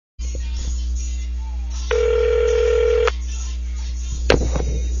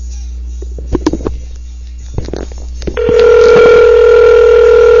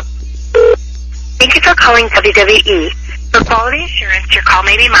calling WWE. For quality assurance, your call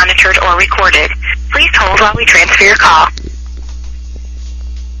may be monitored or recorded. Please hold while we transfer your call.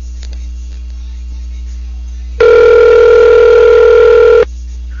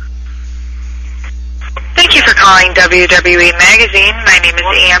 Thank you for calling WWE Magazine. My name is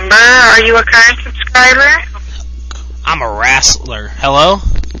Amber. Are you a current subscriber? I'm a wrestler. Hello?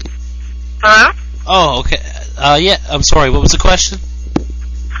 Hello? Oh, okay. Yeah, I'm sorry. What was the question?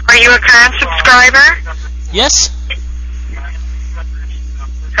 Are you a current subscriber? Yes?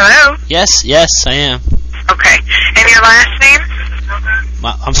 Hello? Yes, I am. Okay. And your last name?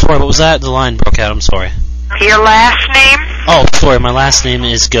 I'm sorry, what was that? The line broke out, I'm sorry. Your last name? Oh, sorry, my last name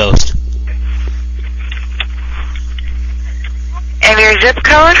is Ghost. And your zip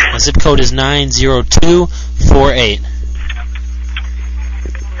code? My zip code is 90248.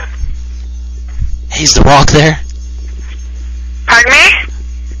 Hey, is The Rock there? Pardon me?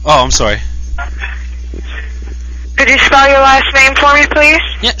 Oh, I'm sorry. Could you spell your last name for me, please?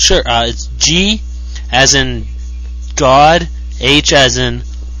 Yeah, sure. It's G as in God, H as in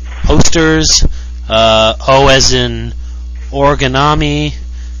posters, O as in origami,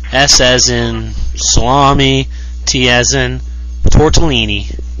 S as in salami, T as in tortellini.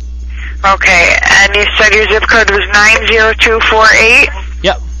 Okay, and you said your zip code was 90248?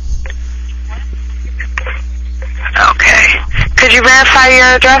 Yep. Okay. Could you verify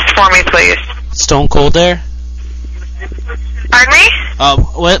your address for me, please? Stone Cold there? Pardon me?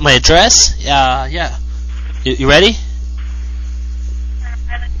 What, my address? Yeah. You ready?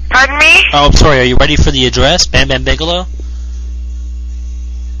 Pardon me? Oh, I'm sorry, are you ready for the address? Bam Bam Bigelow?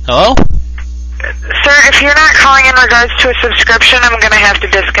 Hello? Sir, if you're not calling in regards to a subscription, I'm going to have to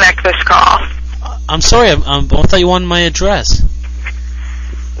disconnect this call. I'm sorry, I thought you wanted my address.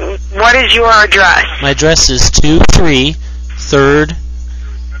 What is your address? My address is 233rd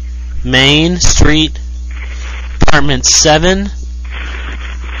Main Street, apartment 7,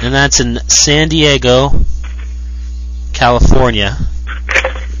 and that's in San Diego, California.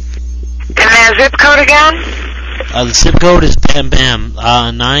 And that zip code again? The zip code is Bam Bam,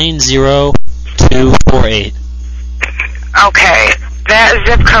 90248. Okay, that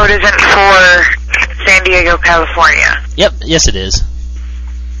zip code isn't for San Diego, California. Yep, yes it is.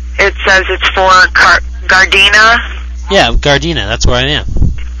 It says it's for Gardena? Yeah, Gardena, that's where I am.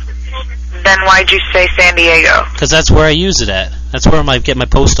 Then why'd you say San Diego? Because that's where I use it at. That's where I get my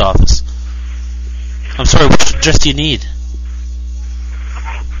post office. I'm sorry, what address do you need?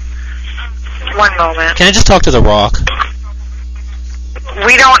 One moment. Can I just talk to The Rock?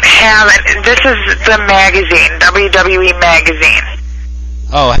 We don't have it. This is the magazine, WWE Magazine.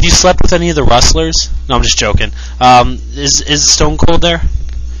 Oh, have you slept with any of the wrestlers? No, I'm just joking. Is Stone Cold there?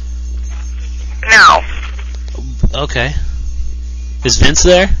 No. Okay. Is Vince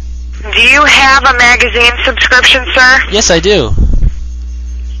there? Do you have a magazine subscription, sir? Yes, I do.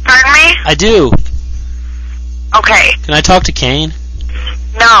 Pardon me? I do. Okay. Can I talk to Kane?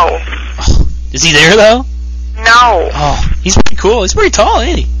 No. Oh, is he there, though? No. Oh, he's pretty cool. He's pretty tall,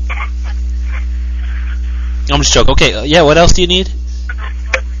 ain't he? I'm just joking. Okay, yeah, what else do you need?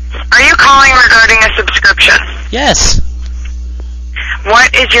 Are you calling regarding a subscription? Yes.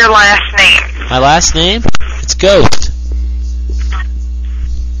 What is your last name? My last name? It's Ghost.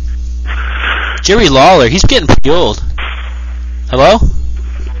 Jerry Lawler, he's getting pretty old. Hello?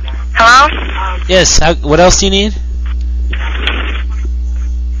 Hello? Yes, what else do you need?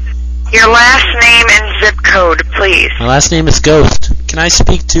 Your last name and zip code, please. My last name is Ghost. Can I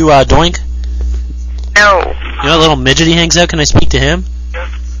speak to Doink? No. You know that little midget he hangs out? Can I speak to him?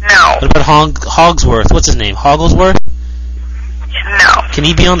 No. What about Hogsworth? What's his name? Hogglesworth? No. Can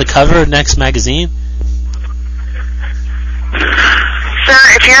he be on the cover of next magazine? Sir,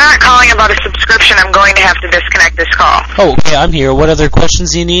 if you're not calling about a subscription, I'm going to have to disconnect this call. Oh, okay, I'm here. What other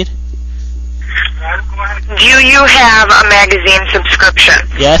questions do you need? Do you have a magazine subscription?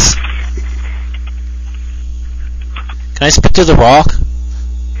 Yes. Can I speak to The Rock?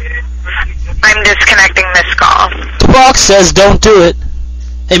 I'm disconnecting this call. The Rock says don't do it.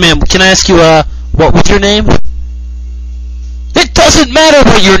 Hey, ma'am, can I ask you, what was your name? It doesn't matter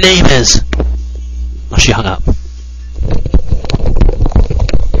what your name is! Oh, she hung up.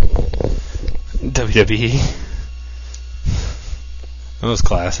 WWE. That was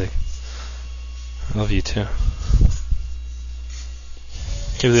classic. I love you too.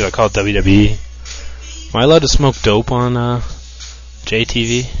 Can't believe I call it WWE. Am I allowed to smoke dope on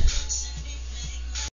JTV?